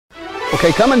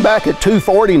Okay, coming back at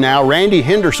 2:40 now, Randy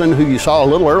Henderson, who you saw a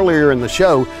little earlier in the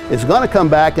show, is going to come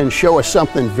back and show us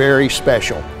something very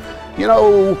special. You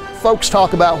know, folks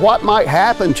talk about what might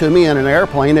happen to me in an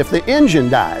airplane if the engine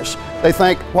dies. They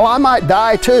think, well, I might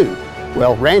die too.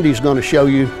 Well, Randy's going to show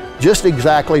you just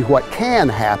exactly what can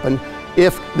happen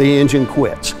if the engine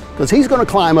quits. Because he's going to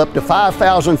climb up to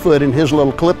 5,000 foot in his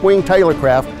little clip-wing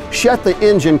tailorcraft, shut the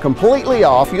engine completely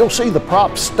off. You'll see the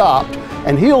prop stopped,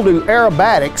 and he'll do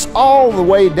aerobatics all the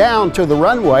way down to the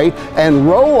runway and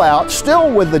roll out,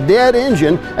 still with the dead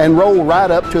engine, and roll right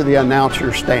up to the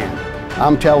announcer's stand.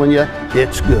 I'm telling you,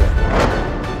 it's good.